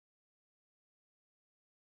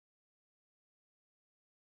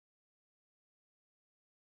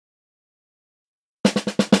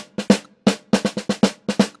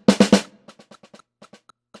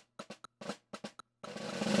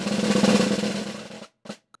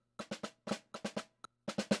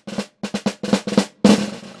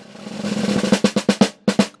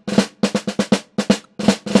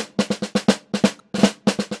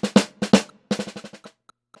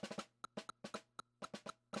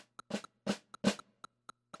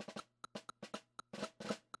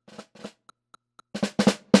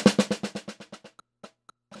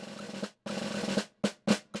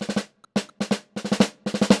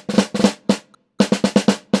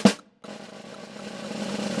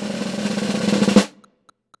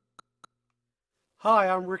Hi,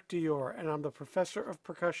 I'm Rick Dior, and I'm the professor of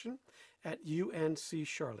percussion at UNC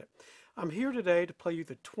Charlotte. I'm here today to play you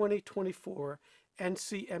the 2024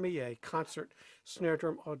 NCMEA Concert Snare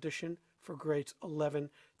Drum Audition for grades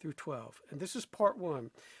 11 through 12. And this is part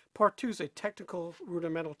one. Part two is a technical,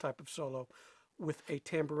 rudimental type of solo with a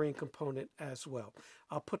tambourine component as well.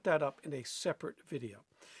 I'll put that up in a separate video.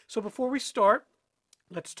 So before we start,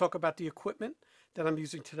 let's talk about the equipment that I'm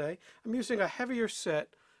using today. I'm using a heavier set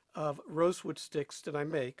of rosewood sticks that I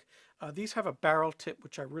make. These have a barrel tip,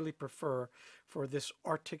 which I really prefer for this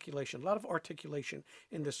articulation. A lot of articulation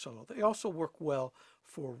in this solo. They also work well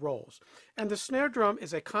for rolls. And the snare drum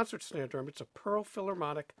is a concert snare drum. It's a Pearl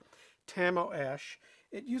Philharmonic Tamo ash.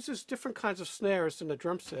 It uses different kinds of snares in the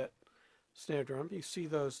drum set snare drum. You see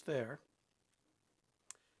those there.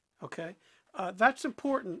 Okay, that's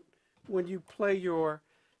important when you play your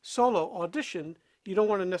solo audition. You don't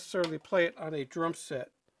want to necessarily play it on a drum set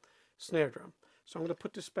snare drum. So I'm going to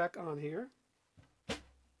put this back on here.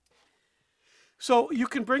 So you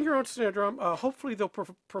can bring your own snare drum. Hopefully they'll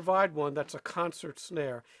provide one that's a concert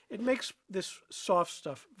snare. It makes this soft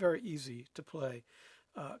stuff very easy to play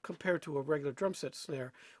compared to a regular drum set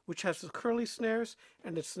snare, which has the curly snares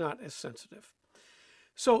and it's not as sensitive.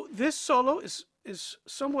 So this solo is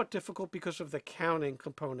somewhat difficult because of the counting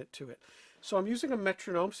component to it. So I'm using a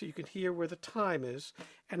metronome so you can hear where the time is,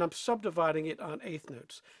 and I'm subdividing it on eighth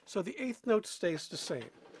notes. So the eighth note stays the same.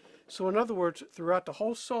 So in other words, throughout the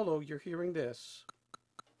whole solo, you're hearing this.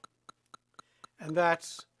 And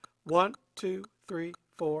that's 1, 2, 3,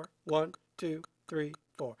 4, 1, 2, 3,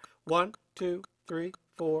 4. 1, 2, 3,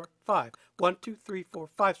 4, 5. 1, 2, 3, 4,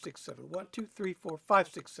 5, 6, 7. 1, 2, 3, 4, 5,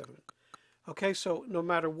 6, 7. Okay, so no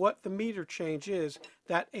matter what the meter change is,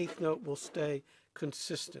 that eighth note will stay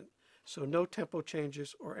consistent. So no tempo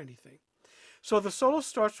changes or anything. So the solo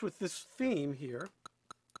starts with this theme here.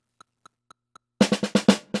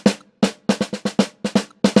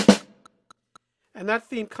 And that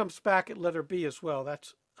theme comes back at letter B as well.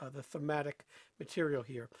 That's the thematic material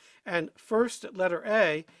here. And first at letter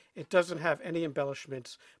A, it doesn't have any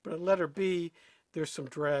embellishments, but at letter B, there's some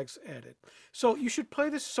drags added. So you should play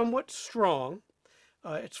this somewhat strong.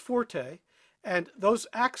 It's forte, and those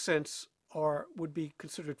accents would be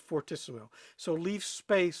considered fortissimo. So leave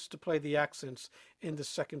space to play the accents in the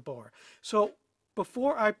second bar. So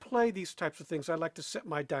before I play these types of things, I like to set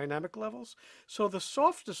my dynamic levels. So the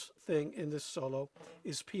softest thing in this solo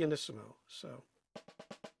is pianissimo. So,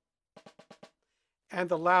 and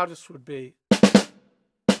the loudest would be.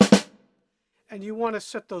 And you want to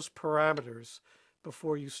set those parameters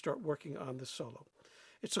before you start working on the solo.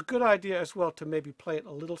 It's a good idea as well to maybe play it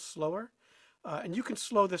a little slower. And you can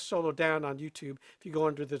slow this solo down on YouTube. If you go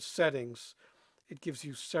under the settings, it gives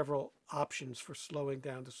you several options for slowing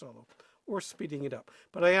down the solo or speeding it up.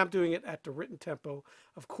 But I am doing it at the written tempo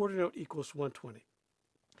of quarter note equals 120.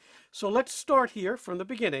 So let's start here from the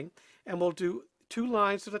beginning, and we'll do 2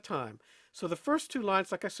 lines at a time. So the first 2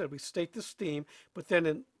 lines, like I said, we state this theme, but then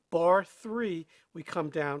in bar 3, we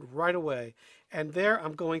come down right away. And there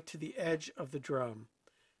I'm going to the edge of the drum,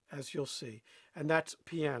 as you'll see. And that's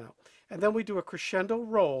piano. And then we do a crescendo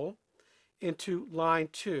roll into line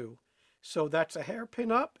 2. So that's a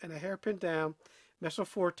hairpin up and a hairpin down, mezzo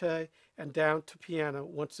forte, and down to piano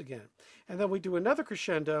once again. And then we do another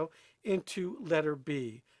crescendo into letter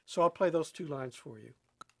B. So I'll play those 2 lines for you.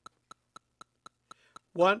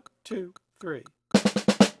 1, 2, 3.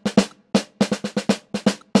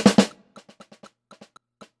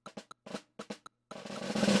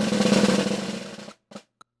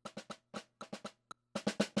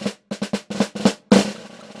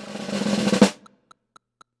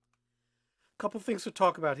 Couple things to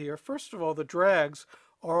talk about here. First of all, the drags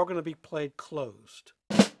are all going to be played closed,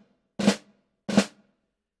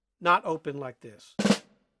 not open like this.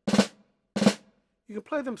 You can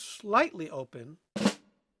play them slightly open,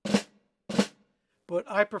 but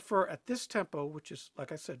I prefer at this tempo, which is,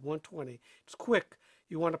 like I said, 120. It's quick.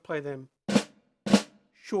 You want to play them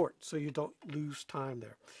short so you don't lose time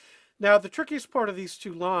there. Now, the trickiest part of these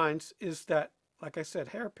 2 lines is that, like I said,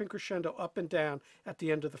 hairpin crescendo up and down at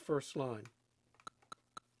the end of the first line.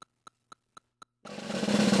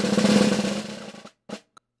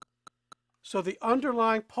 So the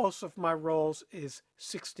underlying pulse of my rolls is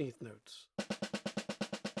 16th notes.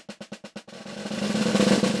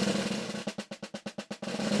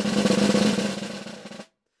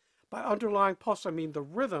 By underlying pulse, I mean the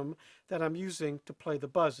rhythm that I'm using to play the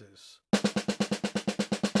buzzes.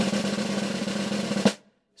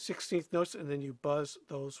 16th notes, and then you buzz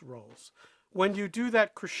those rolls. When you do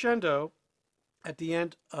that crescendo at the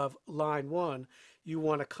end of line 1, you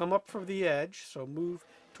want to come up from the edge, so move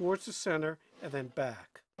towards the center and then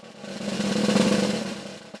back.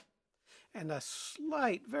 And a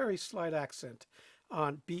slight, very slight accent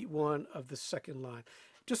on beat 1 of the second line.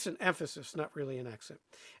 Just an emphasis, not really an accent.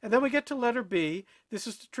 And then we get to letter B. This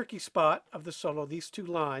is the tricky spot of the solo, these 2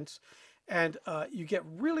 lines. And you get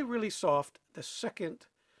really, really soft the second,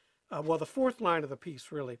 well, the 4th line of the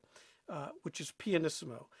piece, really, which is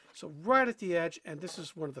pianissimo. So right at the edge, and this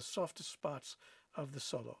is one of the softest spots of the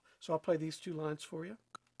solo. So I'll play these 2 lines for you.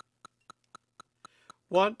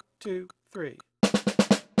 1, 2, 3.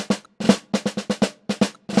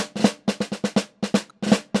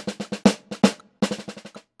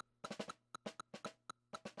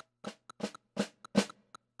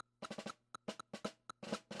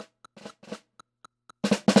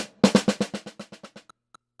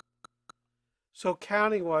 So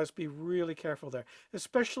counting-wise, be really careful there,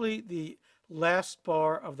 especially the last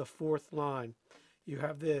bar of the 4th line. You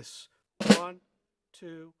have this 1,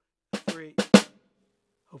 2, 3.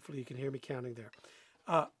 Hopefully you can hear me counting there.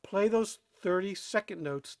 Play those 30-second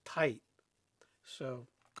notes tight. So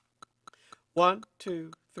 1, 2,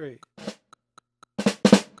 3.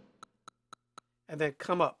 And then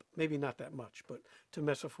come up. Maybe not that much, but to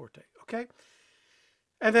mezzo forte. Okay?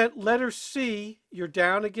 And then letter C, you're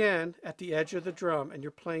down again at the edge of the drum, and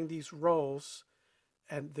you're playing these rolls,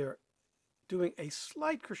 and they're doing a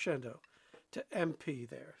slight crescendo to MP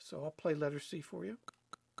there. So I'll play letter C for you.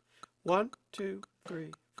 1, 2,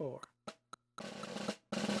 3, 4.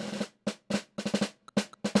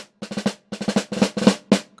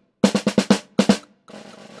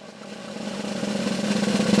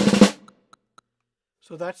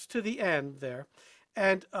 So that's to the end there.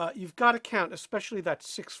 And you've got to count, especially that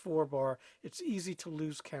 6/4 bar. It's easy to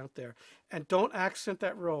lose count there. And don't accent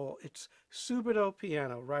that roll. It's subito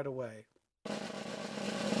piano right away.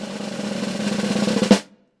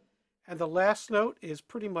 And the last note is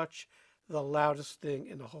pretty much the loudest thing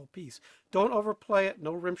in the whole piece. Don't overplay it.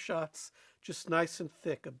 No rim shots. Just nice and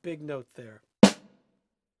thick. A big note there.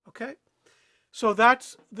 Okay? So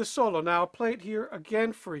that's the solo. Now I'll play it here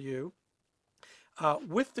again for you.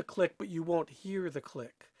 With the click, but you won't hear the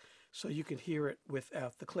click. So you can hear it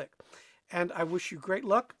without the click. And I wish you great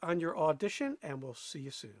luck on your audition, and we'll see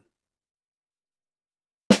you soon.